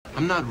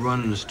I'm not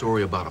running a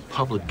story about a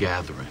public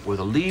gathering where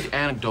the lead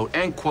anecdote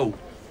and quote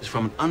is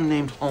from an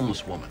unnamed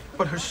homeless woman.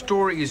 But her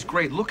story is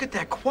great. Look at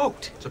that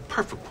quote. It's a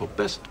perfect quote,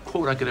 best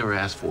quote I could ever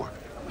ask for.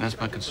 And that's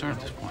my concern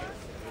at this point.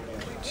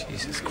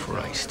 Jesus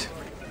Christ.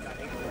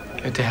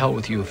 And to hell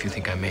with you if you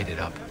think I made it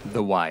up.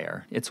 The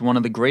Wire. It's one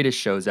of the greatest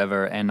shows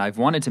ever, and I've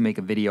wanted to make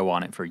a video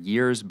on it for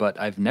years, but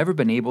I've never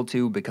been able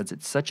to because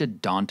it's such a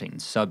daunting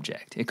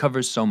subject. It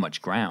covers so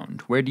much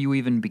ground. Where do you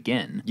even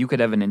begin? You could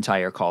have an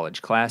entire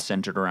college class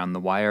centered around The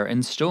Wire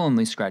and still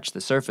only scratch the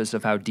surface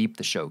of how deep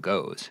the show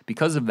goes.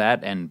 Because of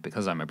that, and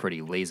because I'm a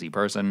pretty lazy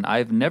person,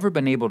 I've never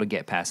been able to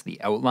get past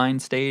the outline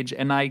stage,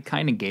 and I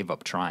kinda gave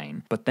up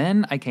trying. But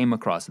then I came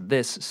across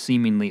this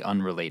seemingly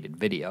unrelated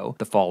video,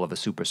 The Fall of a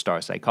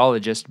Superstar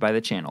Psychologist by the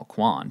channel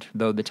Quant.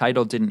 Though the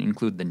title didn't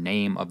include the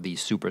name of the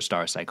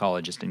superstar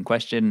psychologist in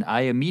question,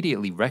 I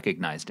immediately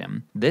recognized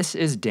him. This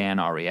is Dan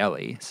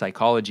Ariely,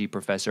 psychology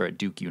professor at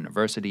Duke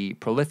University,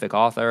 prolific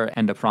author,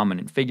 and a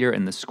prominent figure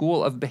in the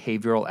School of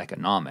Behavioral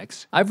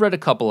Economics. I've read a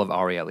couple of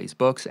Ariely's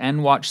books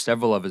and watched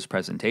several of his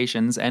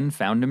presentations and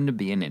found him to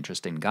be an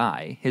interesting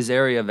guy. His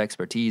area of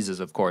expertise is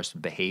of course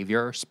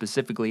behavior,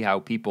 specifically how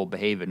people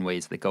behave in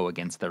ways that go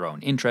against their own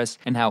interests,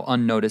 and how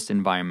unnoticed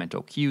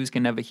environmental cues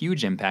can have a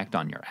huge impact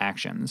on your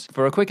actions.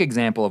 For a quick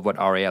example of what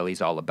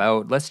Ariely's all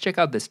about, let's check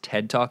out this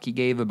TED Talk he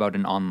gave about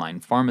an online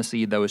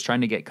pharmacy that was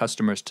trying to get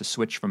customers to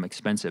switch from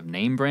expensive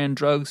name brand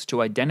drugs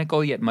to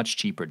identical yet much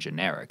cheaper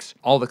generics.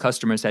 All the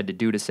customers had to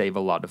do to save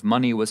a lot of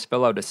money was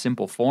fill out a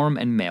simple form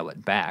and mail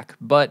it back.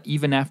 But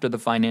even after the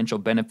financial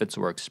benefits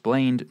were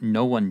explained,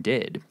 no one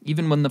did.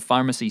 Even when the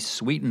pharmacy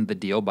sweetened the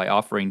deal by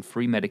offering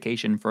free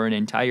medication for an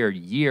entire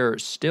year,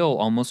 still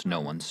almost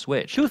no one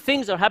switched. Two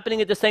things are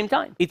happening at the same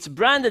time. It's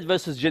branded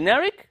versus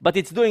generic, but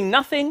it's doing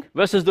nothing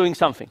versus doing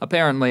something.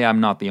 Apparently, I'm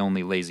not the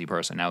only lazy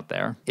person out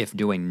there. If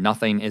doing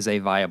nothing is a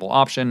viable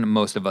option,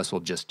 most of us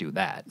will just do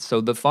that. So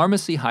the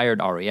pharmacy hired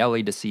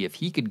Ariely to see if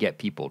he could get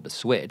people to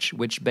switch,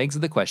 which begs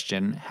the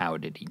question, how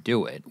did he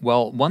do it?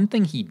 Well, one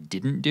thing he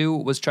didn't do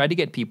was try to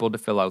get people to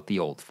fill out the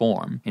old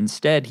form.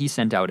 Instead, he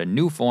sent out a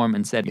new form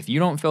and said, if you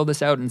don't fill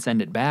this out and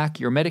send it back,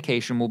 your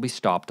medication will be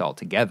stopped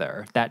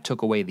altogether. That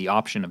took away the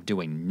option of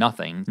doing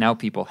nothing. Now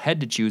people had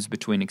to choose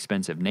between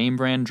expensive name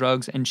brand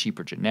drugs and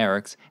cheaper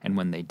generics, and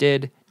when they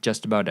did,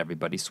 just about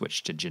everybody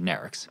switched to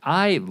generics.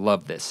 I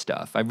love this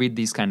stuff. I read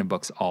these kind of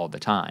books all the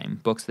time.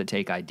 Books that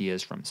take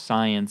ideas from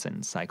science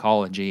and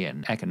psychology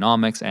and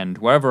economics and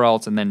wherever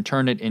else and then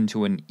turn it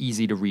into an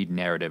easy-to-read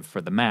narrative for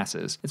the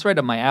masses. It's right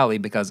up my alley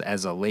because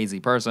as a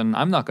lazy person,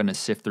 I'm not going to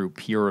sift through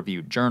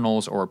peer-reviewed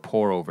journals or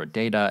pore over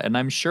data, and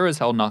I'm sure as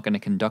hell not going to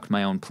conduct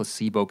my own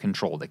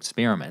placebo-controlled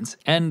experiments.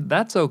 And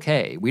that's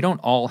okay. We don't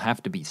all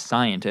have to be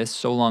scientists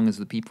so long as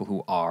the people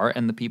who are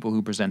and the people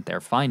who present their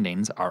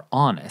findings are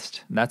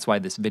honest. That's why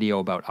this video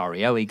about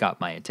Ariely got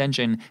my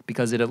attention,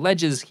 because it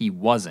alleges he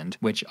wasn't,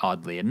 which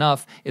oddly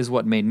enough is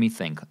what made me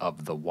think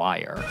of The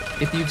Wire.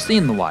 If you've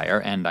seen The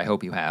Wire, and I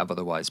hope you have,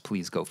 otherwise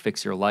please go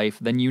fix your life,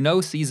 then you know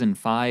season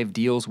 5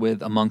 deals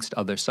with, amongst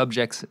other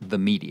subjects, the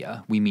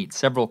media. We meet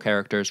several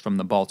characters from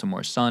the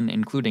Baltimore Sun,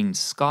 including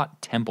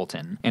Scott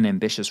Templeton, an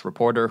ambitious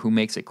reporter who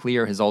makes it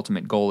clear his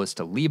ultimate goal is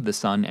to leave the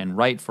Sun and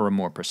write for a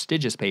more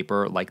prestigious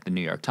paper like the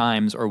New York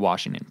Times or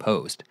Washington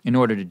Post. In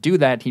order to do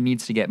that, he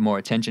needs to get more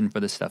attention for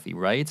the stuff he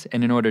writes,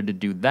 and in order to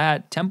do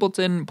that,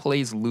 Templeton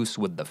plays loose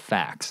with the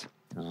facts.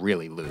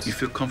 Really loose. You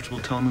feel comfortable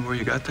telling me where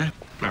you got that?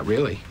 Not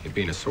really. You're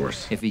being a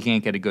source. If he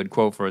can't get a good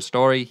quote for a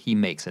story, he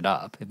makes it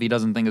up. If he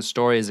doesn't think a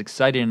story is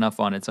exciting enough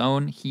on its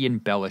own, he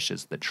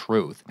embellishes the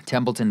truth.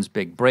 Templeton's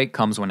big break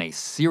comes when a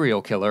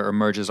serial killer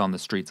emerges on the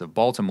streets of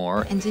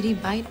Baltimore. And did he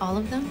bite all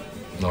of them?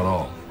 Not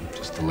all.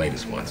 Just the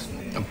latest ones.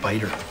 A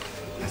biter.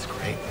 That's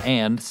great.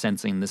 And,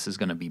 sensing this is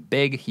going to be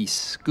big, he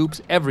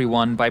scoops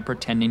everyone by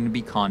pretending to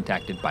be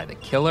contacted by the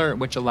killer,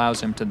 which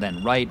allows him to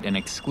then write an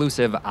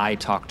exclusive I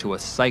Talk to a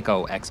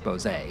Psycho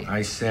expose.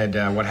 I said,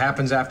 what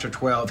happens after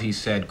 12, he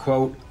said,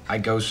 quote, I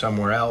go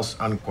somewhere else,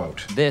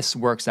 unquote. This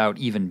works out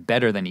even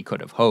better than he could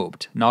have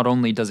hoped. Not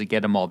only does it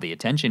get him all the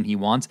attention he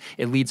wants,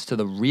 it leads to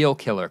the real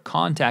killer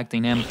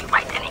contacting him.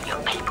 Right, any of you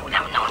people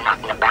don't know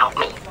nothing about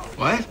me.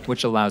 What?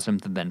 Which allows him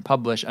to then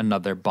publish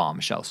another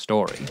bombshell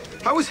story.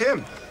 How was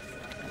him?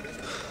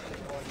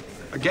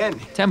 Again.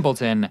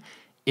 Templeton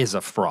is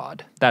a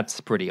fraud. That's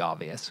pretty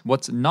obvious.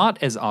 What's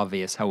not as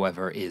obvious,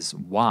 however, is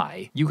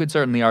why. You could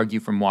certainly argue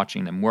from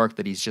watching him work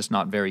that he's just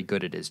not very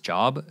good at his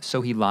job,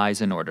 so he lies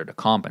in order to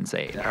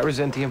compensate. I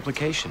resent the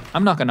implication.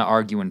 I'm not going to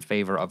argue in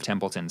favor of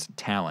Templeton's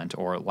talent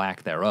or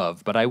lack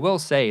thereof, but I will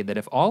say that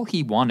if all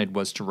he wanted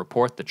was to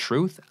report the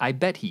truth, I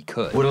bet he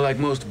could. What I like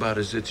most about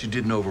it is that you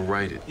didn't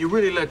overwrite it. You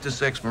really let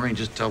this ex-Marine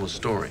just tell the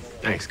story.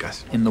 Thanks,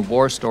 Gus. In the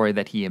war story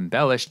that he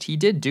embellished, he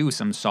did do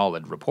some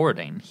solid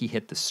reporting. He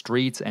hit the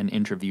streets and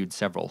interviewed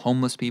several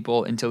homeless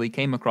people, until he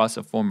came across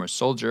a former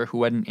soldier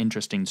who had an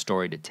interesting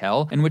story to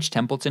tell, and which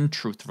Templeton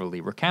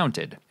truthfully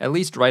recounted, at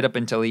least right up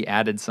until he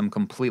added some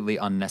completely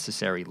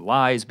unnecessary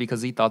lies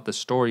because he thought the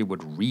story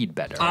would read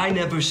better. I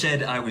never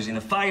said I was in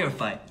a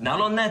firefight, not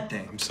on that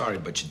day. I'm sorry,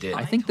 but you did.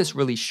 I think this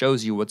really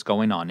shows you what's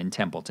going on in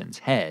Templeton's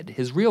head.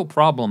 His real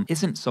problem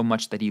isn't so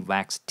much that he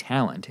lacks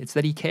talent, it's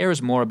that he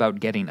cares more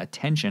about getting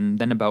attention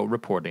than about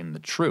reporting the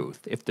truth.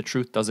 If the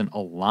truth doesn't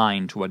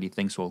align to what he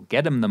thinks will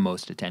get him the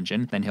most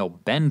attention, then he'll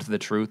bend the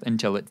truth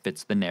until it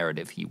fits the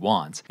narrative he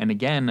wants. And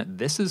again,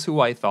 this is who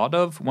I thought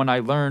of when I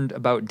learned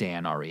about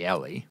Dan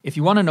Ariely. If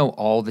you want to know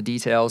all the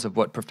details of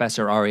what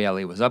Professor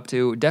Ariely was up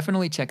to,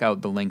 definitely check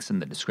out the links in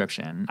the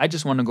description. I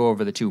just want to go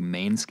over the two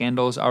main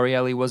scandals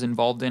Ariely was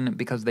involved in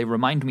because they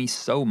remind me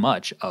so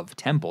much of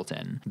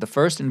Templeton. The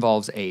first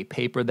involves a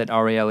paper that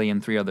Ariely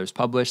and 3 others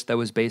published that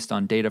was based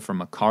on data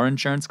from a car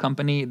insurance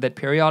company that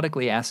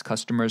periodically asked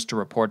customers to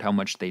report how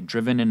much they'd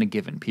driven in a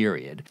given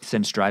period.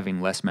 Since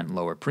driving less meant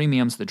lower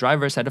premiums, the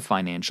drivers had a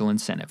financial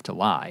incentive to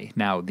lie.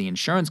 Now, the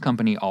insurance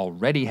company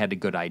already had a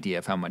good idea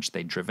of how much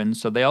they'd driven,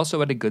 so they also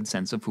had a good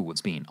sense of who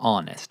was being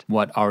honest.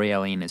 What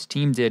Ariely and his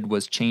team did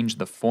was change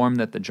the form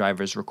that the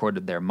drivers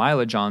recorded their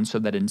mileage on so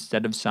that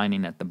instead of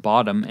signing at the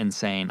bottom and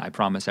saying, "I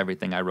promise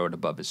everything I wrote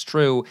above is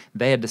true,"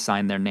 they had to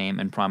sign their name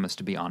and promise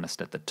to be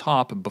honest at the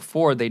top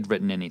before they'd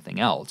written anything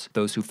else.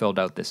 Those who filled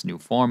out this new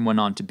form went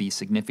on to be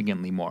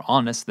significantly more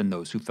honest than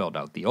those who filled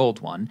out the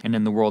old one, and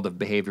in the world of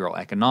behavioral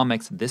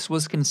economics, this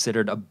was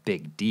considered a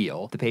big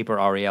deal. The paper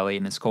Ariely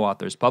and his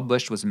co-authors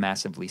published was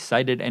massively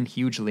cited and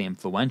hugely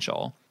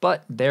influential.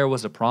 But there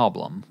was a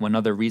problem. When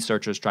other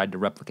researchers tried to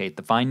replicate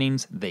the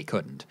findings, they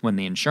couldn't. When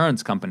the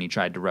insurance company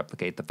tried to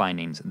replicate the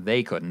findings,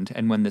 they couldn't,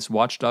 and when this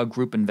watchdog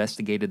group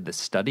investigated the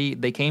study,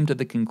 they came to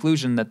the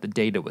conclusion that the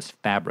data was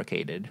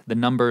fabricated. The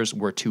numbers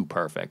were too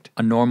perfect.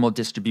 A normal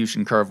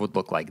distribution curve would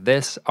look like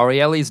this.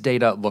 Ariely's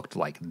data looked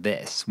like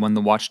this. When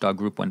the watchdog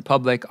group went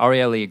public,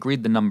 Ariely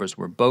agreed the numbers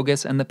were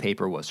bogus and the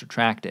paper was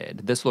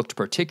retracted. This looked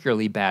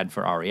particularly bad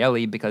for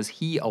Ariely because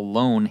he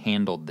alone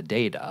handled the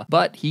data,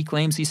 but he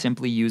claims he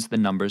simply used the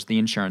numbers the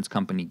insurance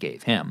company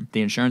gave him.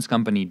 The insurance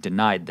company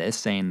denied this,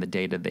 saying the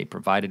data they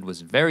provided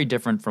was very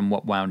different from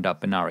what wound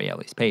up in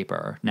Ariely's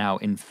paper. Now,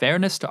 in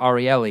fairness to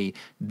Ariely,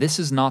 this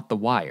is not The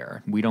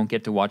Wire. We don't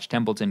get to watch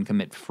Templeton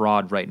commit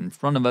fraud right in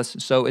front of us,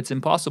 so it's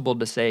impossible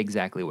to say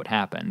exactly what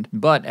happened.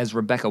 But as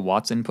Rebecca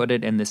Watson put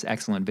it in this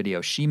excellent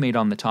video she made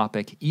on the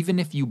topic, even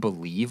if you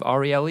believe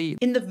Ariely,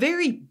 in the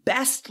very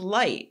best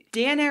light,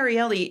 Dan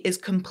Ariely is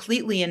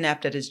completely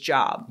inept at his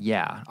job.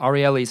 Yeah,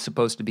 Ariely's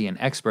supposed to be an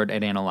expert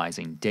at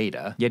analyzing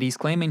data, yet he's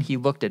claiming he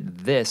looked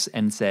at this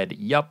and said,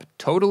 "Yup,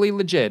 totally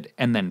legit,"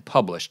 and then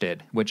published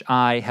it, which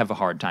I have a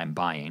hard time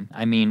buying.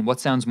 I mean, what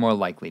sounds more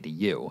likely to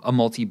you? A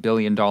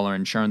multi-billion-dollar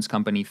insurance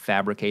company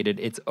fabricated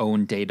its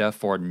own data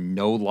for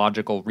no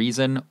logical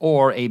reason,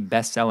 or a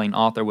best-selling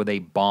author with a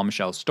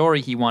bombshell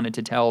story he wanted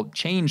to tell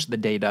changed the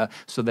data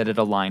so that it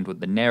aligned with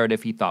the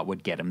narrative he thought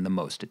would get him the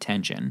most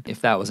attention.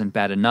 If that wasn't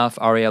bad enough,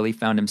 Ariely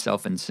found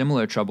himself in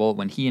similar trouble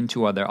when he and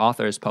 2 other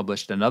authors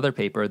published another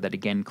paper that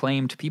again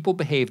claimed people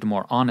behaved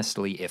more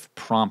honestly if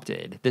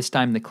prompted. This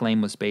time the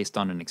claim was based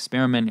on an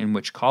experiment in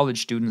which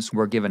college students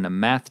were given a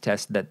math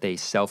test that they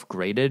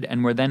self-graded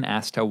and were then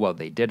asked how well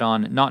they did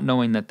on, not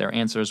knowing that their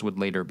answers would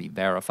later be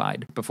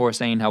verified. Before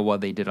saying how well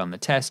they did on the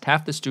test,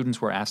 half the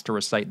students were asked to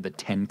recite the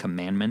 10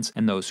 Commandments,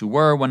 and those who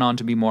were went on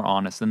to be more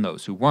honest than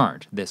those who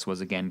weren't. This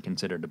was again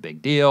considered a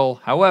big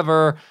deal.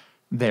 However,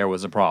 there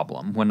was a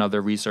problem. When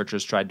other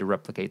researchers tried to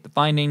replicate the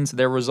findings,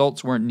 their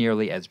results weren't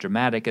nearly as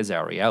dramatic as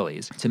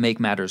Ariely's. To make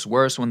matters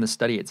worse, when the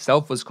study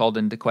itself was called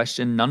into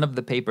question, none of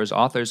the paper's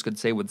authors could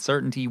say with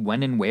certainty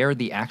when and where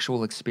the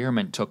actual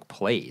experiment took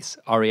place.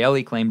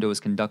 Ariely claimed it was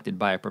conducted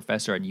by a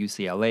professor at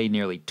UCLA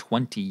nearly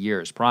 20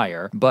 years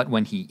prior, but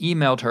when he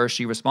emailed her,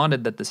 she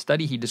responded that the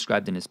study he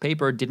described in his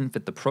paper didn't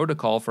fit the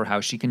protocol for how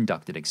she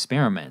conducted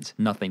experiments.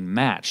 Nothing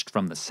matched,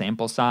 from the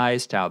sample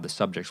size, to how the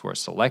subjects were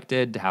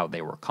selected, to how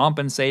they were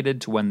compensated,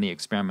 to when the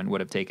experiment would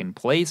have taken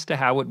place, to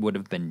how it would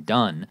have been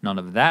done. None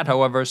of that,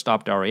 however,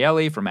 stopped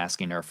Ariely from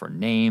asking her for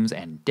names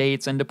and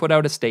dates and to put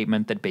out a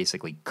statement that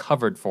basically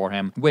covered for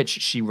him, which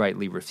she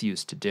rightly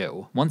refused to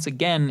do. Once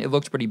again, it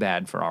looked pretty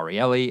bad for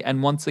Ariely,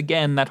 and once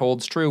again, that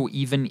holds true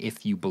even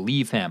if you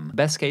believe him.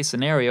 Best case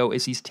scenario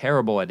is he's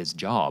terrible at his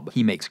job.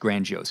 He makes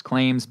grandiose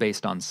claims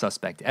based on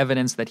suspect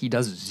evidence that he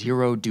does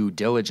zero due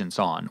diligence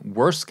on.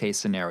 Worst case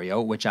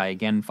scenario, which I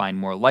again find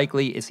more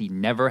likely, is he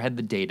never had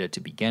the data to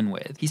begin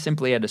with. He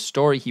simply had a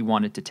story he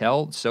wanted to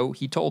tell, so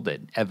he told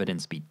it.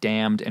 Evidence be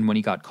damned, and when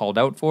he got called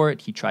out for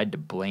it, he tried to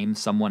blame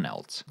someone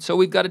else. So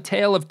we've got a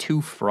tale of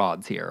 2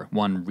 frauds here,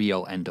 one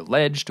real and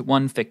alleged,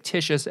 one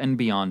fictitious and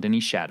beyond any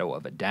shadow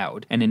of a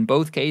doubt. And in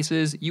both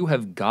cases, you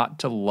have got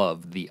to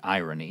love the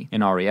irony. In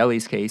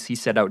Ariely's case, he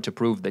set out to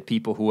prove that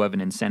people who have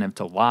an incentive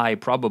to lie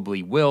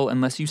probably will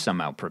unless you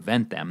somehow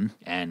prevent them,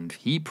 and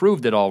he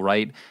proved it all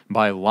right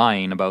by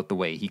lying about the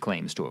way he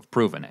claims to have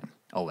proven it.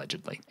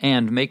 allegedly.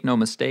 And make no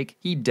mistake,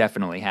 he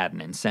definitely had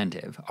an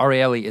incentive.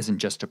 Ariely isn't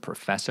just a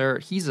professor,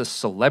 he's a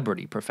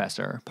celebrity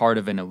professor, part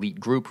of an elite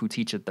group who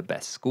teach at the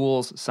best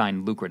schools,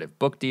 sign lucrative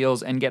book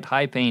deals, and get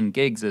high-paying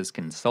gigs as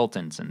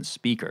consultants and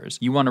speakers.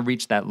 You want to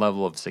reach that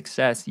level of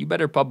success, you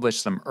better publish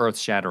some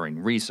earth-shattering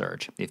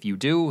research. If you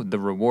do, the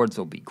rewards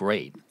will be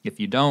great. If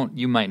you don't,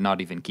 you might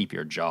not even keep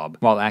your job.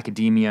 While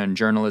academia and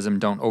journalism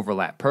don't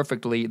overlap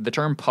perfectly, the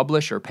term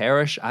publish or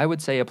perish I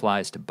would say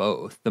applies to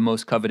both. The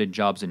most coveted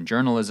jobs in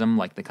journalism,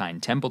 like the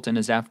kind Templeton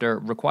is after,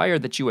 require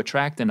that you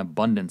attract an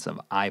abundance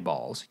of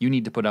eyeballs. You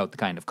need to put out the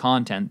kind of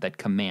content that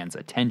commands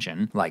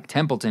attention, like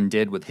Templeton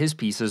did with his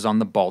pieces on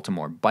the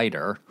Baltimore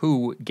Biter,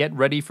 who, get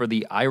ready for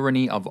the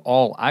irony of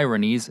all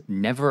ironies,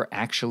 never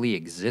actually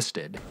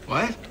existed.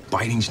 What?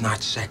 Biting's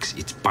not sex,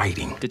 it's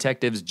biting.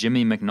 Detectives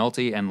Jimmy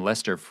McNulty and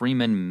Lester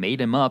Freeman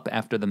made him up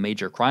after the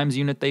major crimes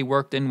unit they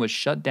worked in was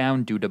shut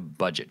down due to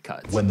budget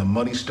cuts. When the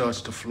money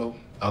starts to flow,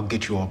 I'll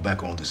get you all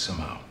back on this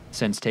somehow.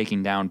 Since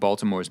taking down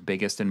Baltimore's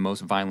biggest and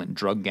most violent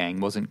drug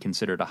gang wasn't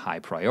considered a high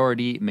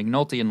priority,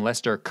 McNulty and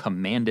Lester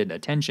commanded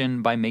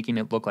attention by making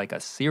it look like a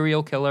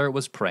serial killer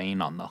was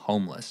preying on the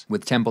homeless.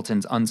 With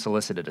Templeton's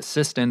unsolicited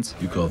assistance,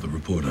 You called the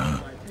reporter,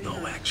 huh?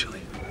 No,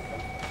 actually.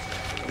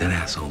 That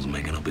asshole's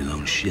making up his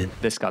own shit.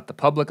 this got the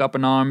public up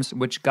in arms,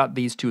 which got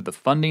these two the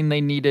funding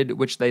they needed,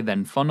 which they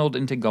then funneled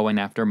into going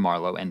after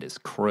Marlowe and his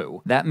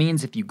crew. That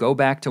means if you go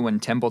back to when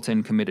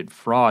Templeton committed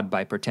fraud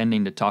by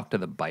pretending to talk to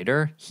the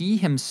Biter, he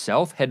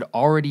himself had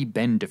already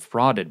been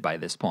defrauded by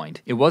this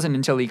point. It wasn't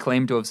until he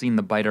claimed to have seen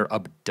the Biter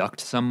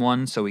abduct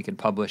someone so he could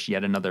publish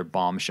yet another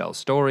bombshell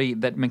story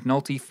that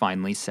McNulty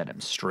finally set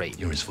him straight.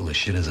 You're as full of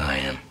shit as I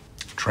am.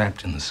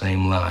 Trapped in the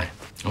same lie.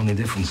 Only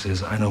difference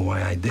is I know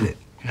why I did it.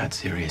 You're not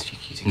serious,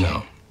 you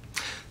No.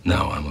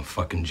 No, I'm a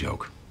fucking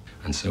joke.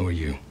 And so are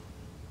you.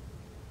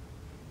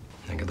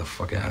 Now get the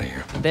fuck out of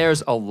here.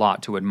 There's a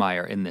lot to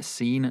admire in this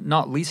scene,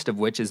 not least of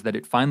which is that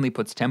it finally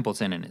puts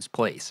Templeton in his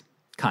place.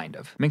 Kind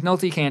of.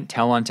 McNulty can't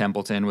tell on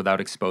Templeton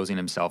without exposing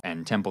himself,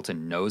 and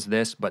Templeton knows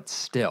this, but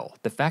still,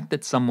 the fact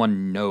that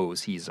someone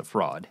knows he's a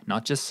fraud,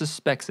 not just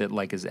suspects it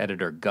like his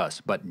editor Gus,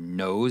 but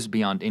knows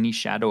beyond any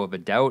shadow of a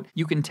doubt,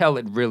 you can tell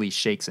it really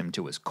shakes him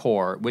to his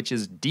core, which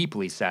is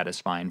deeply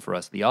satisfying for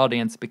us, the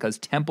audience, because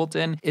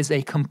Templeton is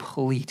a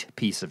complete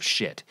piece of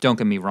shit. Don't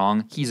get me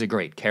wrong, he's a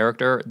great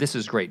character, this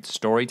is great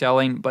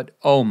storytelling, but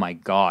oh my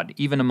god,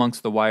 even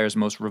amongst the Wire's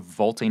most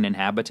revolting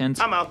inhabitants,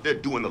 I'm out there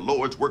doing the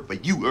Lord's work for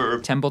you,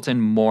 Irv.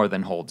 Templeton more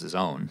than holds his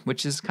own,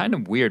 which is kind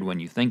of weird when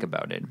you think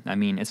about it. I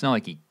mean, it's not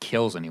like he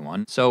kills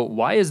anyone, so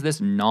why is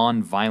this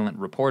non-violent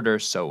reporter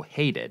so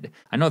hated?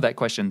 I know that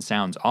question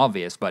sounds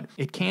obvious, but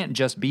it can't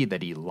just be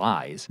that he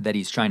lies, that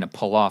he's trying to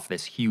pull off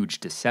this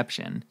huge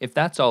deception. If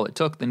that's all it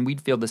took, then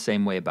we'd feel the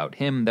same way about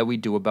him that we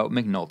do about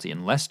McNulty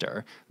and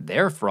Lester.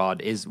 Their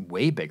fraud is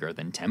way bigger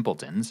than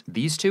Templeton's.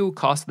 These two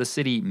cost the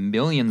city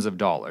millions of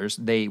dollars,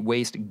 they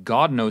waste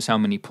God knows how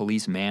many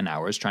police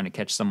man-hours trying to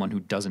catch someone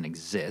who doesn't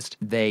exist,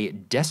 they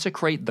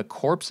desecrate the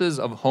corpses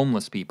of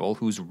homeless people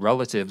whose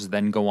relatives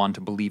then go on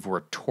to believe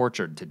were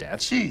tortured to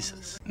death.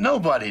 Jesus,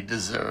 nobody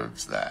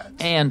deserves that.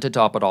 And to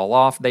top it all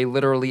off, they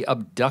literally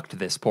abduct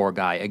this poor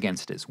guy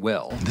against his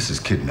will. This is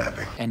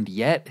kidnapping. And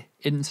yet,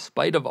 in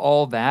spite of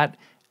all that,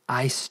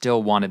 I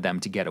still wanted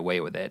them to get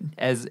away with it.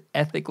 As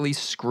ethically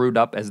screwed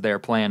up as their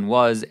plan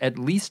was, at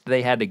least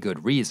they had a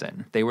good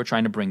reason. They were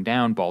trying to bring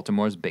down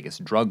Baltimore's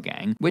biggest drug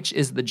gang, which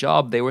is the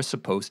job they were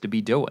supposed to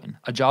be doing.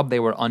 A job they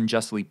were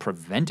unjustly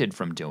prevented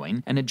from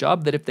doing, and a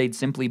job that if they'd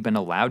simply been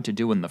allowed to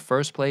do in the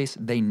first place,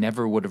 they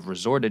never would have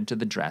resorted to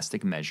the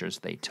drastic measures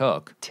they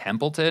took.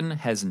 Templeton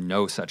has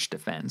no such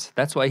defense.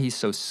 That's why he's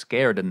so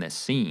scared in this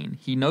scene.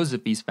 He knows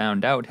if he's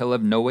found out, he'll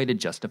have no way to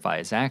justify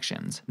his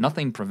actions.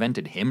 Nothing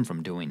prevented him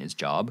from doing his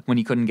job. When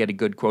he couldn't get a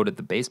good quote at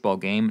the baseball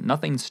game,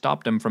 nothing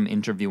stopped him from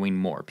interviewing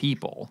more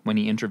people. When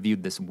he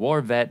interviewed this war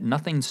vet,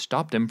 nothing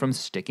stopped him from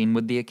sticking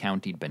with the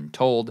account he'd been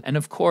told, and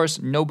of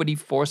course, nobody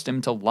forced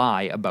him to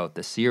lie about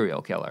the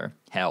serial killer.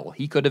 Hell,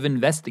 he could have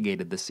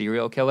investigated the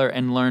serial killer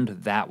and learned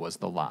that was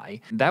the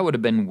lie. That would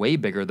have been way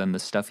bigger than the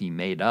stuff he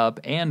made up,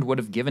 and would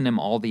have given him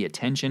all the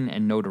attention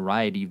and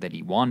notoriety that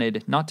he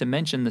wanted, not to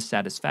mention the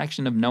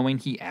satisfaction of knowing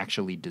he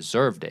actually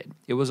deserved it.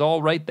 It was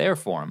all right there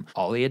for him.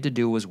 All he had to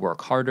do was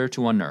work harder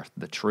to unearth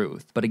the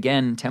truth. But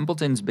again,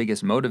 Templeton's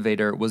biggest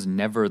motivator was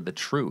never the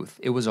truth.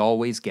 It was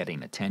always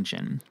getting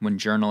attention. When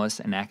journalists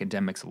and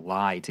academics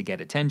lie to get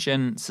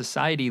attention,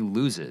 society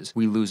loses.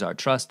 We lose our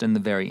trust in the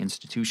very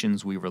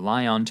institutions we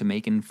rely on to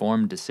make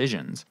informed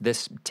decisions.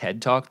 This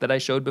TED Talk that I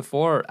showed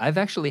before, I've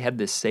actually had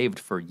this saved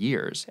for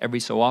years.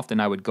 Every so often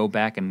I would go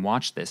back and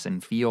watch this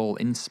and feel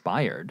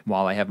inspired.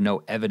 While I have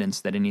no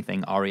evidence that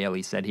anything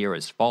Ariely said here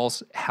is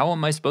false, how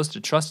am I supposed to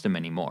trust him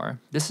anymore?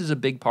 This is a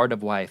big part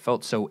of why I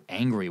felt so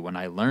angry when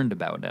I learned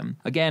about him.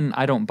 Again,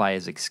 I don't buy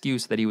his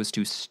excuse that he was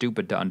too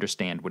stupid to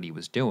understand what he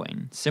was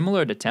doing.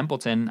 Similar to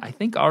Templeton, I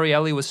think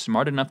Ariely was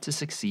smart enough to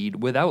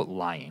succeed without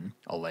lying,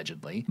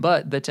 allegedly.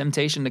 But the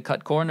temptation to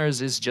cut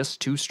corners is just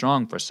too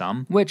strong for some.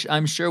 from, which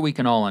I'm sure we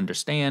can all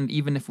understand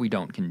even if we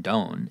don't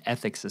condone.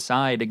 Ethics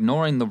aside,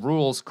 ignoring the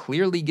rules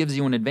clearly gives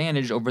you an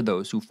advantage over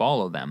those who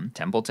follow them.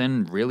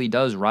 Templeton really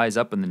does rise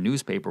up in the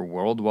newspaper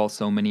world while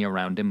so many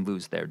around him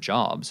lose their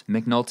jobs.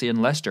 McNulty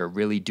and Lester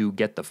really do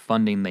get the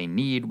funding they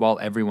need while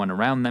everyone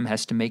around them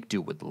has to make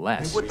do with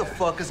less. What the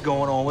fuck is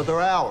going on with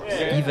our hours?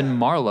 Even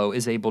Marlowe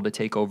is able to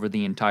take over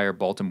the entire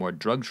Baltimore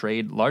drug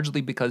trade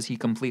largely because he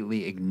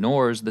completely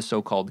ignores the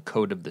so-called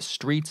code of the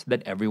streets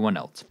that everyone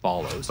else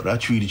follows. But I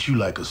treated you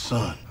like a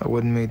son. I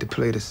wasn't made to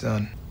play the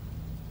son.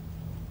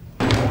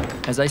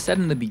 As I said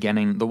in the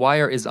beginning, The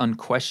Wire is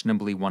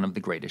unquestionably one of the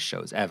greatest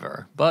shows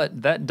ever,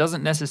 but that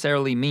doesn't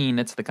necessarily mean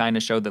it's the kind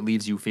of show that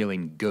leaves you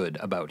feeling good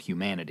about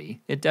humanity.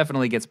 It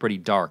definitely gets pretty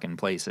dark in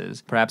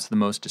places. Perhaps the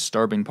most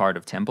disturbing part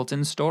of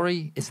Templeton's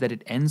story is that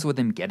it ends with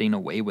him getting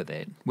away with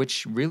it,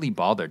 which really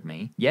bothered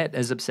me. Yet,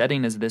 as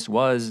upsetting as this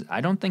was,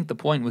 I don't think the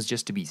point was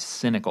just to be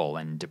cynical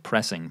and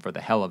depressing for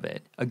the hell of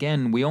it.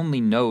 Again, we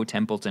only know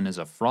Templeton is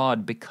a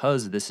fraud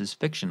because this is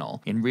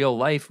fictional. In real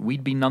life,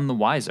 we'd be none the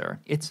wiser.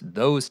 It's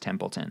those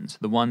Templetons,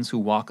 the ones who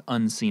walk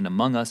unseen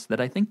among us, that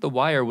I think The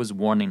Wire was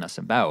warning us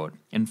about.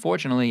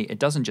 Unfortunately, it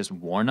doesn't just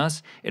warn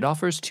us, it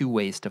offers two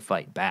ways to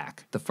fight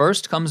back. The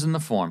first comes in the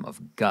form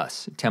of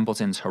Gus,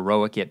 Templeton's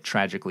heroic yet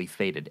tragically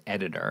fated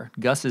editor.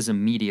 Gus is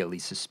immediately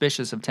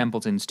suspicious of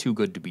Templeton's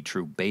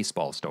too-good-to-be-true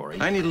baseball story.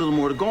 I need a little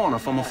more to go on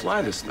if I'm gonna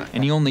fly this thing.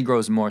 And he only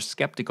grows more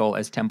skeptical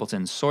as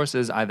Templeton's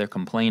sources either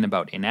complain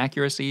about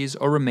inaccuracies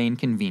or remain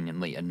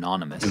conveniently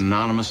anonymous.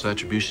 Anonymous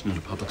attribution in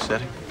a public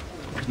setting?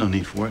 There's no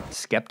need for it.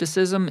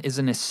 Skepticism is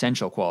an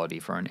essential quality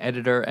for an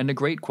editor and a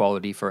great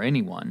quality for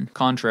anyone.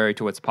 Contrary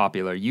to its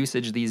popular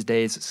usage these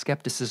days,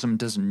 skepticism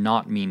does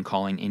not mean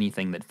calling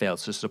anything that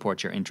fails to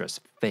support your interests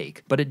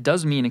fake, but it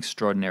does mean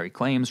extraordinary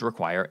claims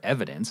require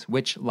evidence,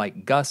 which,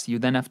 like Gus, you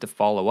then have to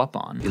follow up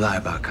on. You lie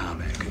about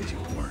combat because you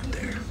weren't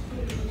there.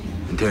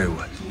 And Terry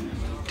was.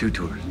 2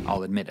 tours.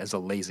 I'll admit, as a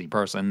lazy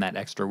person, that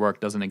extra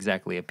work doesn't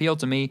exactly appeal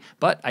to me,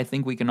 but I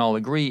think we can all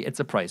agree it's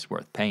a price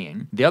worth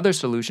paying. The other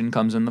solution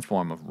comes in the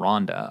form of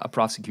Rhonda, a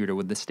prosecutor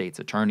with the state's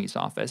attorney's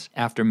office.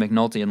 After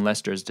McNulty and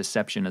Lester's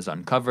deception is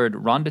uncovered,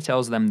 Rhonda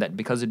tells them that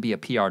because it'd be a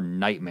PR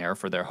nightmare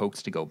for their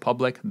hoax to go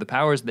public, the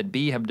powers that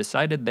be have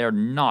decided they're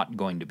not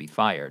going to be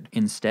fired.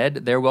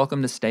 Instead, they're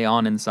welcome to stay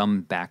on in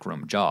some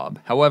backroom job.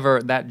 However,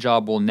 that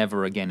job will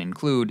never again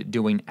include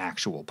doing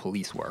actual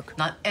police work.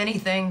 Not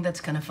anything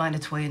that's gonna find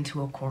its way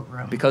into a courtroom.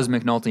 Because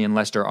McNulty and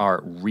Lester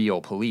are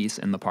real police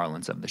in the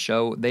parlance of the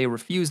show, they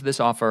refuse this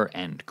offer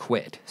and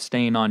quit.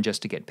 Staying on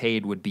just to get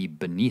paid would be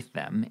beneath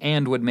them,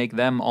 and would make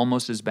them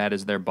almost as bad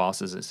as their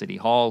bosses at City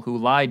Hall, who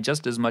lied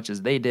just as much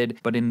as they did,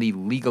 but in the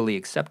legally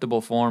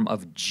acceptable form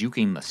of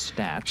juking the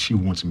stats. She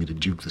wants me to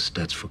juke the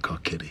stats for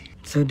Carcetti.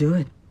 So do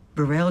it.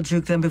 Burrell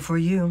juked them before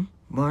you.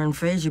 Warren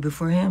Frazier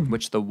before him.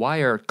 Which The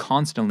Wire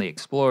constantly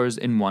explores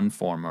in one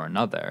form or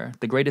another.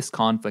 The greatest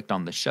conflict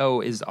on the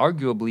show is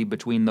arguably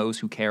between those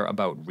who care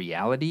about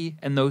reality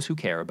and those who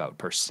care about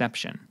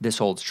perception. This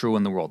holds true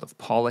in the world of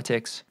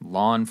politics,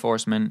 law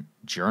enforcement,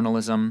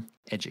 journalism,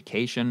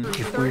 education.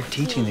 If we're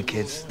teaching the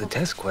kids the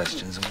test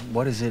questions,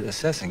 what is it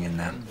assessing in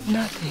them?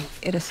 Nothing.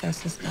 It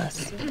assesses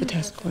us. The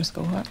test scores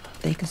go up.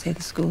 They can say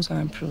the schools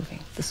are improving.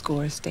 The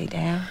scores stay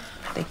down.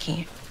 They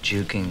can't.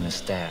 Juking the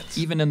stats.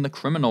 Even in the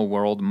criminal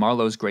world,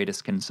 Marlowe's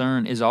greatest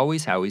concern is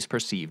always how he's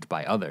perceived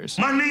by others.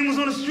 My name was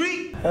on the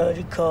street. Heard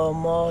you call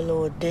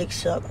Marlowe a dick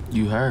sucker.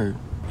 You heard.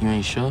 You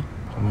ain't sure?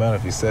 No matter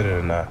if he said it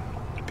or not.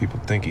 People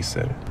think he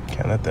said it.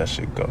 Can't let that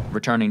shit go.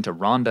 Returning to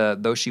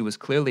Rhonda, though she was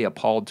clearly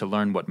appalled to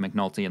learn what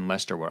McNulty and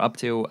Lester were up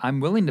to,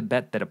 I'm willing to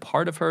bet that a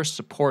part of her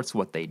supports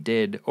what they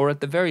did, or at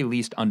the very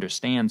least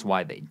understands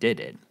why they did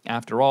it.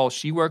 After all,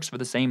 she works for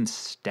the same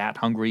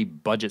stat-hungry,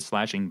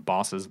 budget-slashing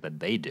bosses that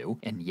they do.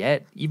 And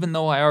yet, even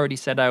though I already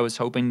said I was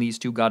hoping these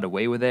two got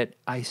away with it,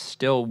 I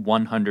still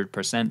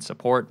 100%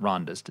 support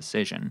Rhonda's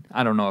decision.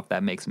 I don't know if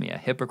that makes me a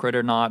hypocrite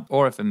or not,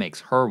 or if it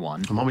makes her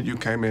one. The moment you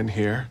came in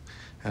here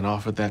and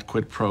offered that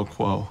quid pro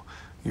quo,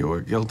 you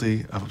were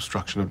guilty of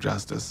obstruction of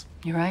justice.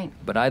 You're right.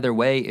 But either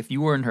way, if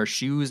you were in her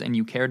shoes and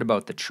you cared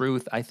about the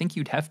truth, I think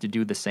you'd have to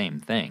do the same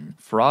thing.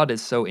 Fraud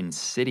is so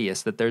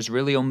insidious that there's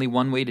really only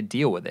one way to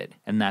deal with it,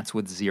 and that's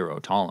with zero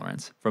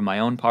tolerance. For my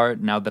own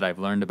part, now that I've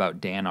learned about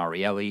Dan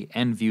Ariely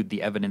and viewed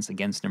the evidence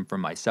against him for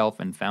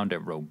myself and found it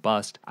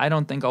robust, I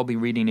don't think I'll be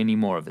reading any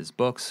more of his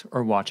books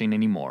or watching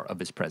any more of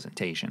his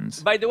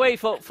presentations. By the way,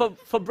 for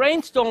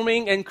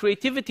brainstorming and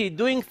creativity,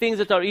 doing things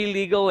that are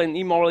illegal and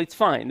immoral, it's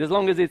fine, as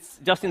long as it's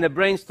just in the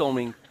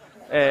brainstorming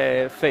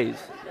phase.